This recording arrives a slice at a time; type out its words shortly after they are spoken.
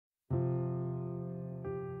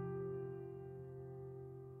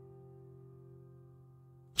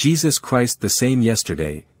Jesus Christ the same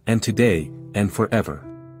yesterday, and today, and forever.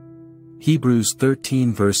 Hebrews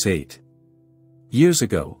 13 verse 8. Years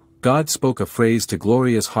ago, God spoke a phrase to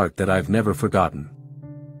Gloria's heart that I've never forgotten.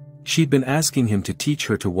 She'd been asking him to teach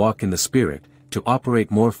her to walk in the Spirit, to operate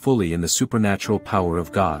more fully in the supernatural power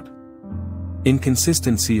of God. In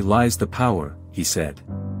consistency lies the power, he said.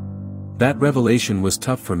 That revelation was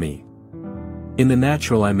tough for me. In the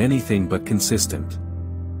natural I'm anything but consistent.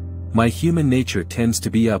 My human nature tends to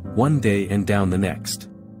be up one day and down the next.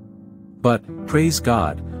 But, praise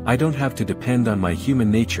God, I don't have to depend on my human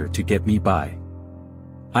nature to get me by.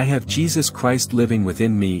 I have Jesus Christ living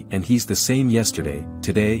within me, and he's the same yesterday,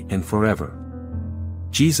 today and forever.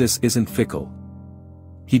 Jesus isn't fickle.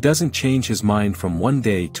 He doesn't change his mind from one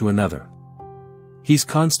day to another. He's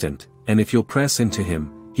constant, and if you'll press into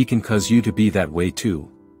him, he can cause you to be that way too.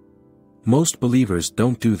 Most believers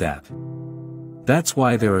don't do that. That's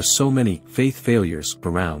why there are so many faith failures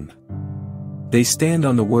around. They stand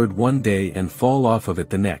on the word one day and fall off of it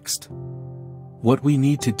the next. What we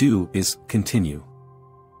need to do is continue.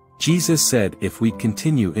 Jesus said if we'd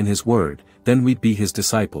continue in his word, then we'd be his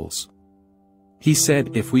disciples. He said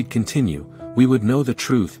if we'd continue, we would know the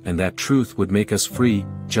truth and that truth would make us free,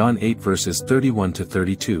 John 8 verses 31 to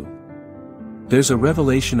 32. There's a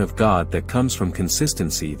revelation of God that comes from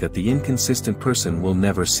consistency that the inconsistent person will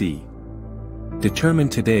never see. Determine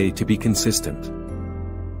today to be consistent.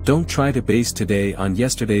 Don't try to base today on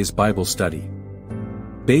yesterday's Bible study.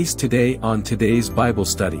 Base today on today's Bible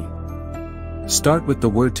study. Start with the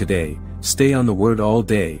Word today, stay on the Word all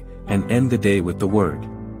day, and end the day with the Word.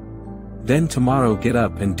 Then tomorrow get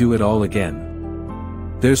up and do it all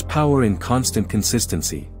again. There's power in constant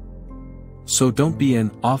consistency. So don't be an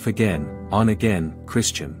off again, on again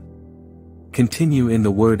Christian. Continue in the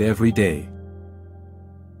Word every day.